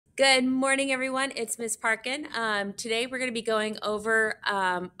Good morning, everyone. It's Miss Parkin. Today, we're going to be going over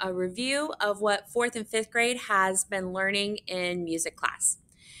a review of what fourth and fifth grade has been learning in music class.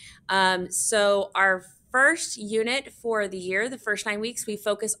 Our first unit for the year, the first 9 weeks, we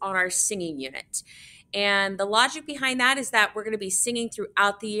focus on our singing unit. And the logic behind that is that we're going to be singing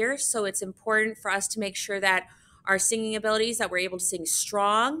throughout the year. So it's important for us to make sure that our singing abilities, that we're able to sing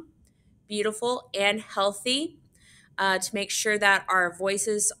strong, beautiful, and healthy, to make sure that our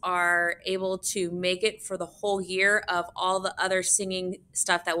voices are able to make it for the whole year of all the other singing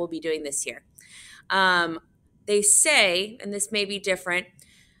stuff that we'll be doing this year. They say, and this may be different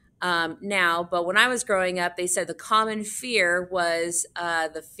now, but when I was growing up, they said the common fear was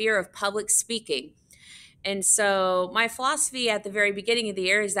the fear of public speaking. And so my philosophy at the very beginning of the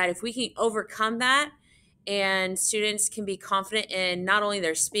year is that if we can overcome that, and students can be confident in not only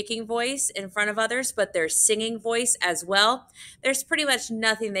their speaking voice in front of others, but their singing voice as well, there's pretty much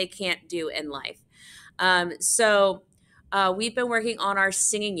nothing they can't do in life. We've been working on our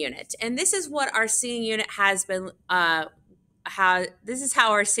singing unit, and this is what our singing unit has been. This is how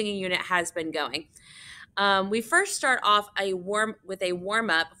our singing unit has been going. We first start off with a warm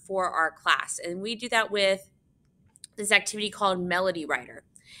up for our class, and we do that with this activity called Melody Writer.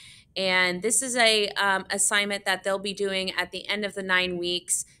 And this is a assignment that they'll be doing at the end of the 9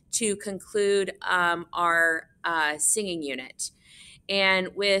 weeks to conclude our singing unit.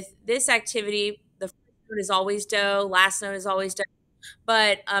 And with this activity, the first note is always do, last note is always do.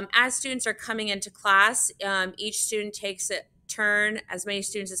 But as students are coming into class, each student takes a turn, as many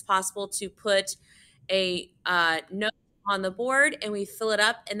students as possible, to put a note on the board, and we fill it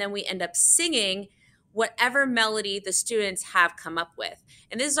up, and then we end up singing whatever melody the students have come up with.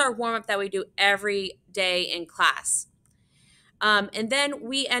 And this is our warm up that we do every day in class. And then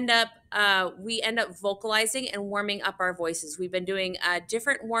we end up vocalizing and warming up our voices. We've been doing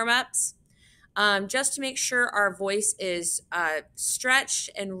different warm ups just to make sure our voice is stretched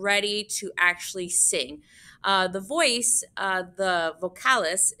and ready to actually sing. The voice, the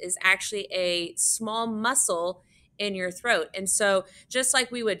vocalis, is actually a small muscle in your throat. And so just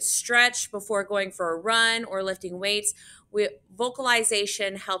like we would stretch before going for a run or lifting weights,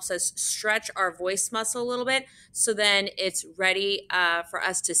 vocalization helps us stretch our voice muscle a little bit, so then it's ready for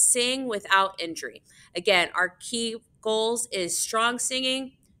us to sing without injury. Again, our key goals is strong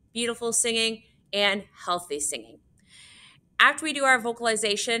singing, beautiful singing, and healthy singing. After we do our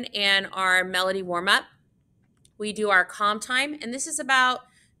vocalization and our melody warm-up, we do our calm time, and this is about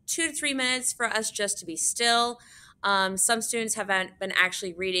 2 to 3 minutes for us just to be still. Some students have been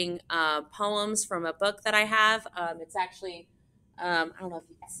actually reading poems from a book that I have. It's actually, I don't know if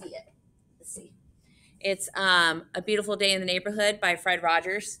you can see it. Let's see. It's A Beautiful Day in the Neighborhood by Fred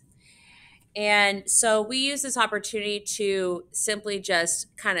Rogers. And so we use this opportunity to simply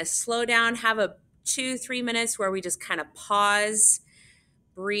just kind of slow down, have a 2-3 minutes where we just kind of pause,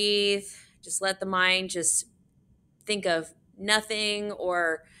 breathe, just let the mind just think of nothing,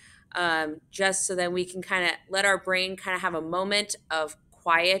 or just so that we can kind of let our brain kind of have a moment of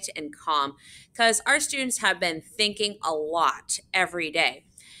quiet and calm, because our students have been thinking a lot every day.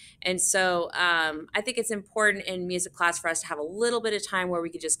 And so I think it's important in music class for us to have a little bit of time where we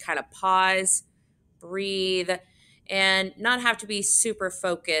could just kind of pause, breathe, and not have to be super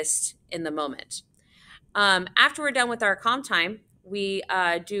focused in the moment. After we're done with our calm time, we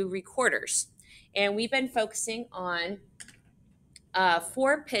do recorders. And we've been focusing on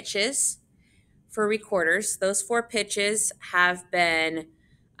 4 pitches for recorders. Those 4 pitches have been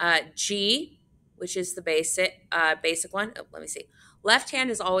G, which is the basic one. Oh, let me see. Left hand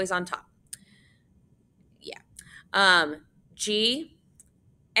is always on top. Yeah. G,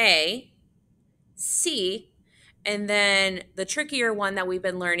 A, C, and then the trickier one that we've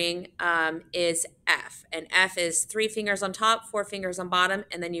been learning is F. And F is 3 fingers on top, 4 fingers on bottom,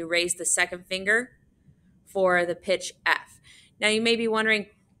 and then you raise the second finger for the pitch F. Now you may be wondering,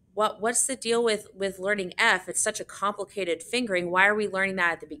 what's the deal with learning F? It's such a complicated fingering. Why are we learning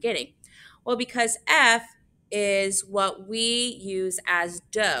that at the beginning? Well, because F is what we use as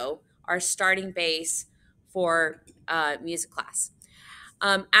do, our starting base for music class.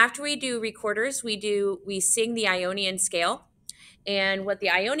 After we do recorders, we sing the Ionian scale. And what the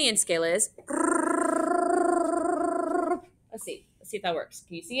Ionian scale is, let's see if that works.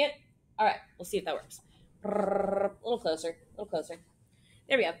 Can you see it? All right, we'll see if that works. A little closer.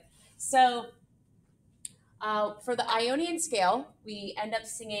 There we go. So for the Ionian scale, we end up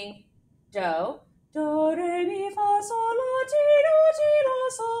singing do, re, mi, fa, sol, la, ti, la,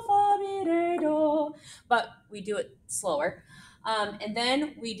 sol, fa, mi, re, do. But we do it slower. And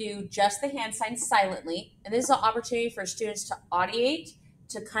then we do just the hand signs silently. And this is an opportunity for students to audiate,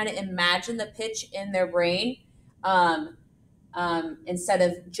 to kind of imagine the pitch in their brain um, instead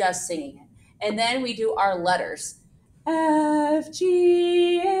of just singing it. And then we do our letters. F,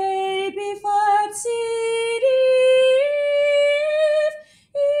 G, A, B flat, C, D, F,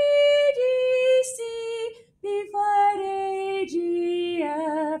 E, D, C, B flat, A, G,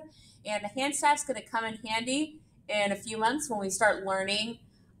 F. And the hand staff's going to come in handy in a few months when we start learning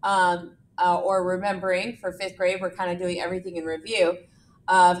or remembering. For fifth grade, we're kind of doing everything in review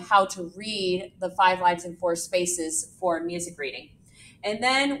of how to read the 5 lines and 4 spaces for music reading. And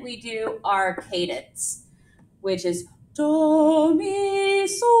then we do our cadence, which is do, mi,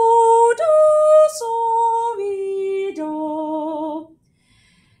 so, mi, do.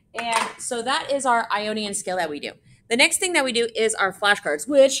 And so that is our Ionian scale that we do. The next thing that we do is our flashcards,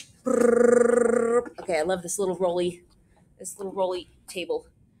 which, okay, I love this little rolly table.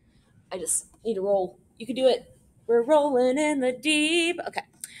 I just need to roll. You can do it. We're rolling in the deep. Okay.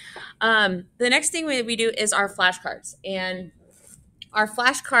 The next thing we do is our flashcards. And our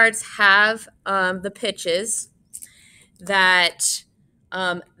flashcards have the pitches that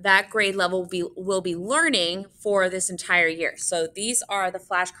that grade level will be learning for this entire year. So these are the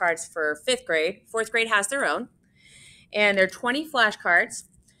flashcards for fifth grade. Fourth grade has their own. And they're 20 flashcards.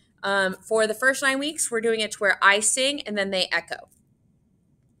 For the first 9 weeks, we're doing it to where I sing and then they echo.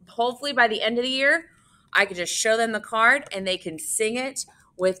 Hopefully by the end of the year, I could just show them the card and they can sing it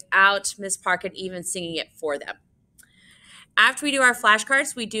without Miss Parkin even singing it for them. After we do our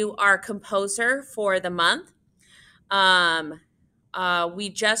flashcards, we do our composer for the month. We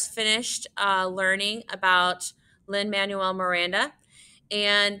just finished learning about Lin-Manuel Miranda.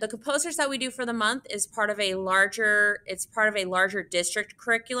 And the composers that we do for the month is part of a larger district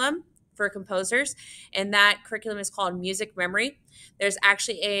curriculum for composers, and that curriculum is called Music Memory. There's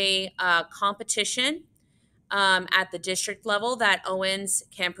actually a competition at the district level that Owens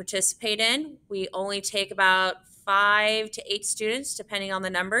can participate in. We only take about 5 to 8 students, depending on the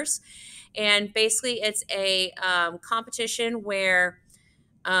numbers. And basically, it's a competition where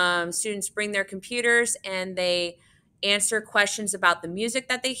students bring their computers and they answer questions about the music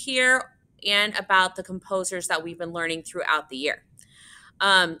that they hear and about the composers that we've been learning throughout the year.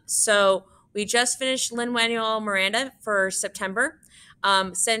 So we just finished Lin-Manuel Miranda for September.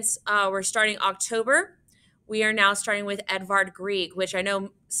 Since we're starting October, we are now starting with Edvard Grieg, which I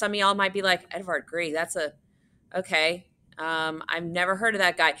know some of y'all might be like, Edvard Grieg, okay. I've never heard of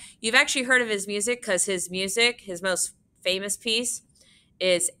that guy. You've actually heard of his music because his most famous piece,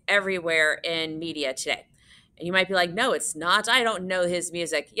 is everywhere in media today. And you might be like, no, it's not. I don't know his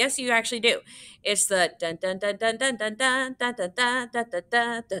music. Yes, you actually do. It's the dun dun dun dun dun dun dun dun dun dun dun dun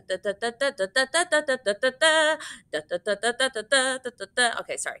dun.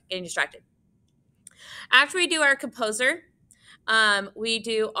 Okay, sorry, getting distracted. After we do our composer, we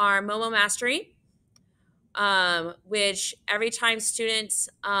do our Momo Mastery, which every time students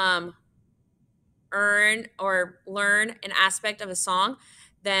earn or learn an aspect of a song,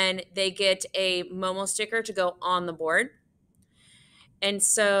 then they get a Momo sticker to go on the board. And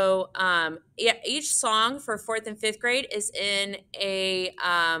so each song for 4th and 5th grade is in a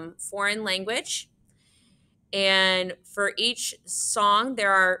foreign language. And for each song,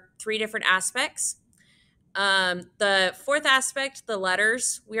 there are 3 different aspects. The 4th aspect, the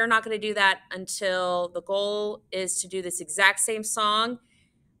letters, we are not going to do that until the goal is to do this exact same song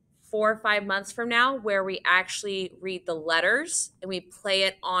 4 or 5 months from now, where we actually read the letters and we play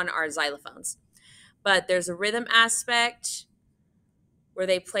it on our xylophones. But there's a rhythm aspect where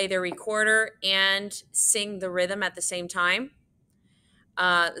they play their recorder and sing the rhythm at the same time.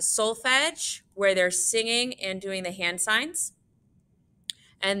 Solfege, where they're singing and doing the hand signs.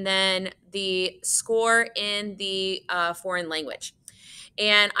 And then the score in the foreign language.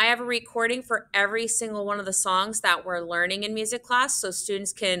 And I have a recording for every single one of the songs that we're learning in music class, so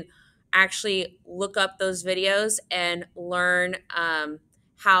students can actually look up those videos and learn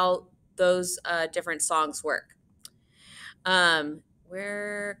how those different songs work.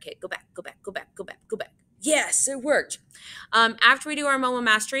 Okay, go back. Yes, it worked. After we do our Momo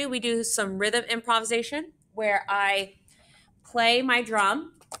Mastery, we do some rhythm improvisation where I play my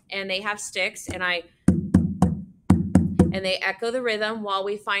drum and they have sticks and they echo the rhythm while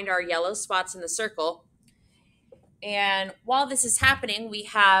we find our yellow spots in the circle. And while this is happening, we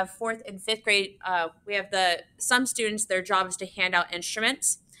have 4th and 5th grade, we have some students, their job is to hand out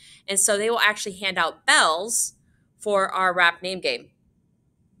instruments. And so they will actually hand out bells for our rap name game.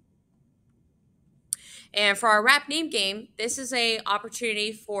 And for our rap name game, this is an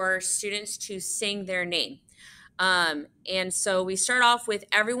opportunity for students to sing their name. And so we start off with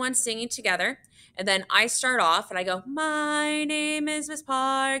everyone singing together. And then I start off and I go, my name is Miss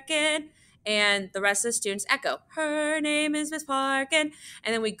Parkin. And the rest of the students echo, her name is Miss Parkin.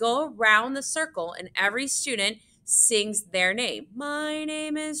 And then we go around the circle and every student sings their name. My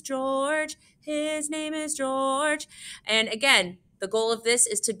name is George. His name is George. And again, the goal of this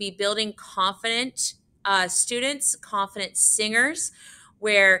is to be building confident students, confident singers,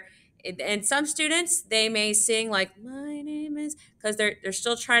 where and some students, they may sing like, my name is, because they're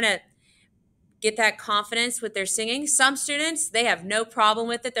still trying to get that confidence with their singing. Some students, they have no problem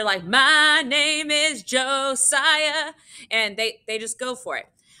with it. They're like, my name is Josiah. And they just go for it.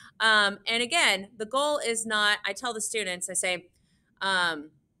 And again, the goal is not, I tell the students, I say, I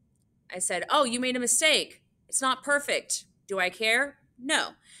said, oh, you made a mistake. It's not perfect. Do I care?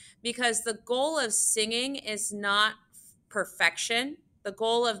 No, because the goal of singing is not perfection. The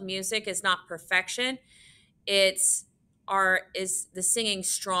goal of music is not perfection. Is the singing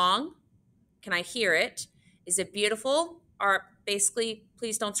strong? Can I hear it? Is it beautiful? Or basically,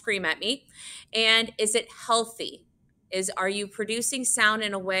 please don't scream at me. And is it healthy? Are you producing sound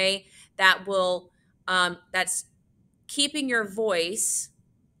in a way that will that's keeping your voice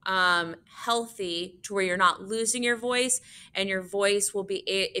healthy to where you're not losing your voice, and your voice will be,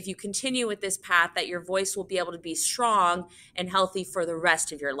 if you continue with this path, that your voice will be able to be strong and healthy for the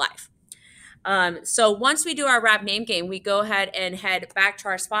rest of your life. So once we do our rap name game, we go ahead and head back to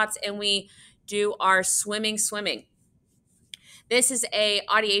our spots and we do our swimming. This is a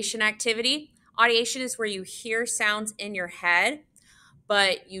audiation activity. Audiation is where you hear sounds in your head,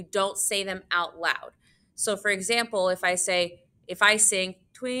 but you don't say them out loud. So for example, if I sing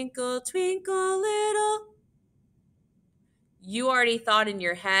twinkle, twinkle little, you already thought in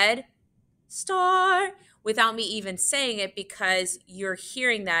your head star without me even saying it, because you're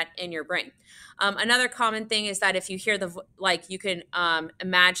hearing that in your brain. Another common thing is that if you hear you can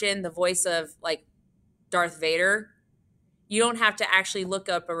imagine the voice of like Darth Vader. You don't have to actually look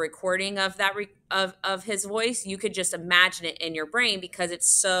up a recording of that of his voice. You could just imagine it in your brain, because it's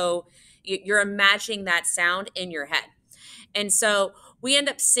so, you're imagining that sound in your head. And so we end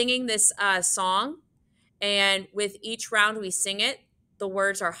up singing this song, and with each round we sing it, the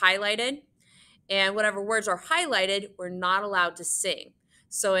words are highlighted, and whatever words are highlighted, we're not allowed to sing.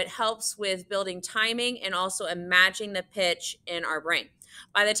 So it helps with building timing and also imagining the pitch in our brain.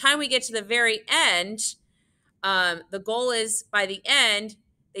 By the time we get to the very end, the goal is by the end,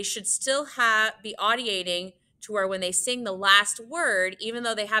 they should still be audiating to where when they sing the last word, even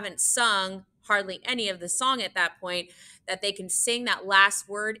though they haven't sung hardly any of the song at that point, that they can sing that last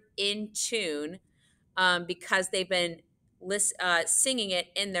word in tune, because they've been singing it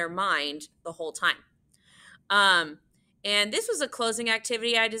in their mind the whole time. And this was a closing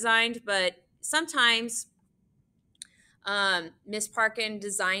activity I designed, but sometimes Miss Parkin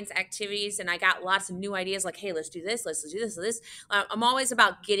designs activities and I got lots of new ideas like, hey, let's do this, let's do this. I'm always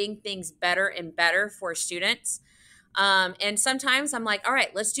about getting things better and better for students. And sometimes I'm like, all right,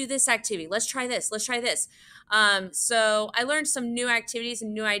 let's do this activity. Let's try this. So I learned some new activities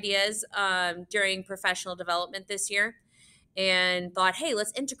and new ideas during professional development this year, and thought, hey,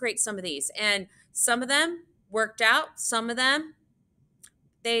 let's integrate some of these. And some of them worked out. Some of them,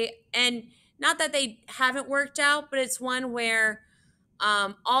 not that they haven't worked out, but it's one where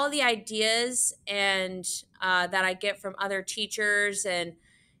all the ideas and that I get from other teachers and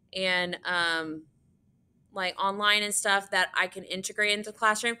like online and stuff that I can integrate into the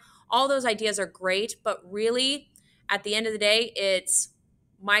classroom, all those ideas are great. But really, at the end of the day,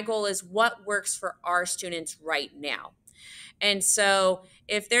 my goal is what works for our students right now. And so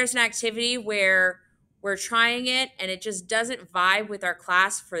if there's an activity where we're trying it and it just doesn't vibe with our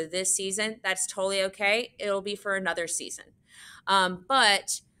class for this season, that's totally okay. It'll be for another season.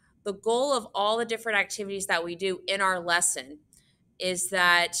 But the goal of all the different activities that we do in our lesson is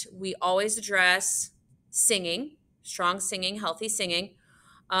that we always address singing, strong singing, healthy singing,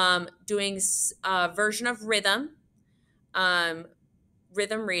 doing a version of rhythm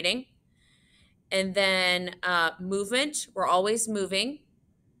reading, and then movement. We're always moving.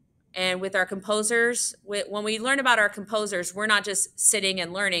 And with our composers, when we learn about our composers, we're not just sitting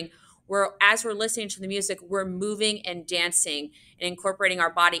and learning. As we're listening to the music, we're moving and dancing and incorporating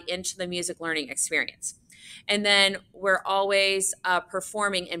our body into the music learning experience. And then we're always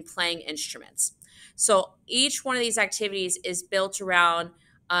performing and playing instruments. So each one of these activities is built around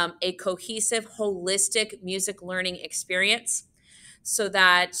a cohesive, holistic music learning experience, so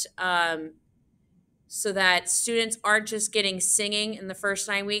that students aren't just getting singing in the first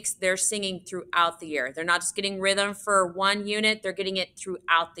 9 weeks, they're singing throughout the year. They're not just getting rhythm for one unit, they're getting it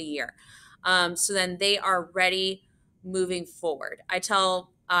throughout the year. So then they are ready moving forward. I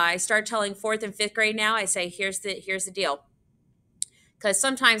tell I start telling fourth and fifth grade now. I say, here's the deal, because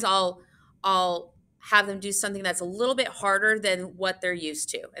sometimes I'll have them do something that's a little bit harder than what they're used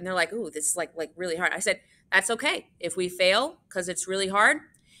to, and they're like, "Ooh, this is like really hard." I said, "That's okay. If we fail because it's really hard,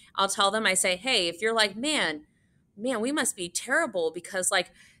 I'll tell them. I say, hey, if you're like, man, we must be terrible because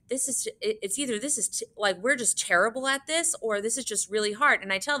like this is it's either this is like we're just terrible at this or this is just really hard."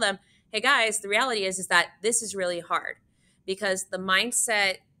 And I tell them, "Hey guys, the reality is that this is really hard because the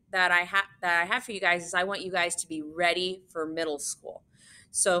mindset that I have for you guys is I want you guys to be ready for middle school."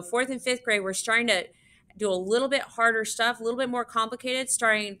 So fourth and fifth grade, we're starting to do a little bit harder stuff, a little bit more complicated,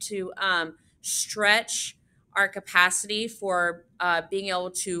 starting to stretch our capacity for being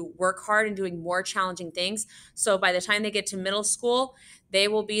able to work hard and doing more challenging things. So by the time they get to middle school, they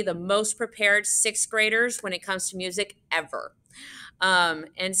will be the most prepared sixth graders when it comes to music ever.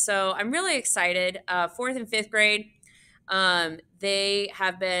 And so I'm really excited. Fourth and fifth grade, they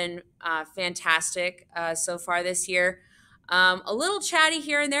have been fantastic so far this year. A little chatty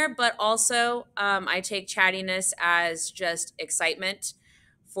here and there, but also I take chattiness as just excitement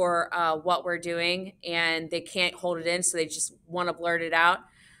for what we're doing, and they can't hold it in, so they just want to blurt it out.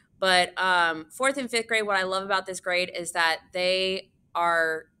 But fourth and fifth grade, what I love about this grade is that they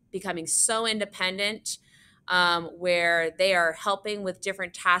are becoming so independent, where they are helping with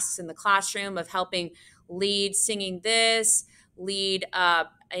different tasks in the classroom of helping lead singing this, lead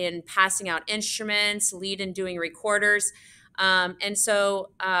in passing out instruments, lead in doing recorders. And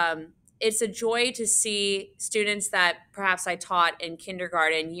so it's a joy to see students that perhaps I taught in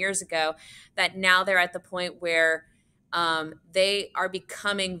kindergarten years ago that now they're at the point where they are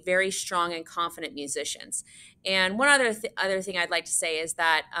becoming very strong and confident musicians. And one other thing I'd like to say is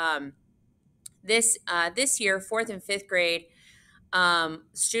that this year, fourth and fifth grade,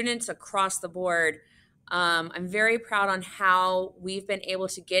 students across the board, I'm very proud on how we've been able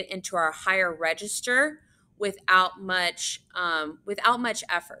to get into our higher register without much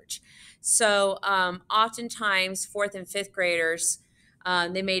effort. So oftentimes, fourth and fifth graders,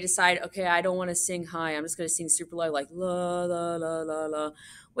 they may decide, okay, I don't want to sing high. I'm just going to sing super low, like la la la la la,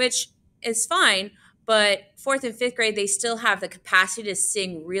 which is fine. But fourth and fifth grade, they still have the capacity to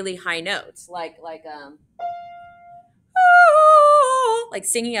sing really high notes, like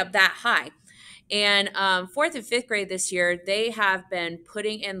singing up that high. And fourth and fifth grade this year, they have been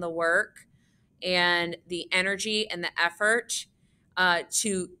putting in the work and the energy and the effort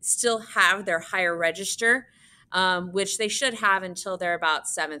to still have their higher register, which they should have until they're about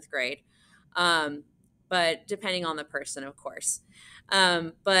seventh grade. Um, but depending on the person, of course.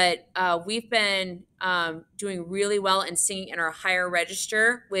 But we've been doing really well in singing in our higher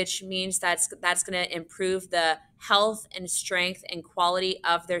register, which means that's going to improve the health and strength and quality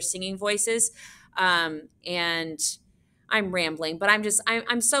of their singing voices. And I'm rambling, but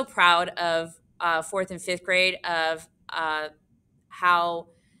I'm so proud of fourth and fifth grade of how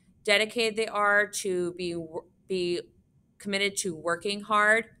dedicated they are to be committed to working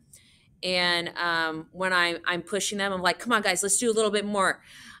hard. And when I'm pushing them, I'm like, come on, guys, let's do a little bit more.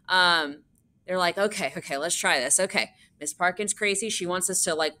 They're like, okay, let's try this. Okay, Miss Parkin's crazy. She wants us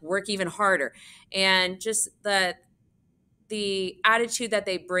to like work even harder, and just the attitude that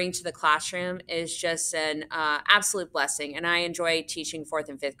they bring to the classroom is just an absolute blessing. And I enjoy teaching fourth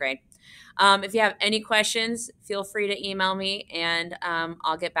and fifth grade. If you have any questions, feel free to email me and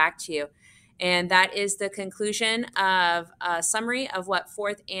I'll get back to you. And that is the conclusion of a summary of what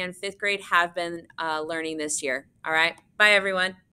fourth and fifth grade have been learning this year. All right. Bye, everyone.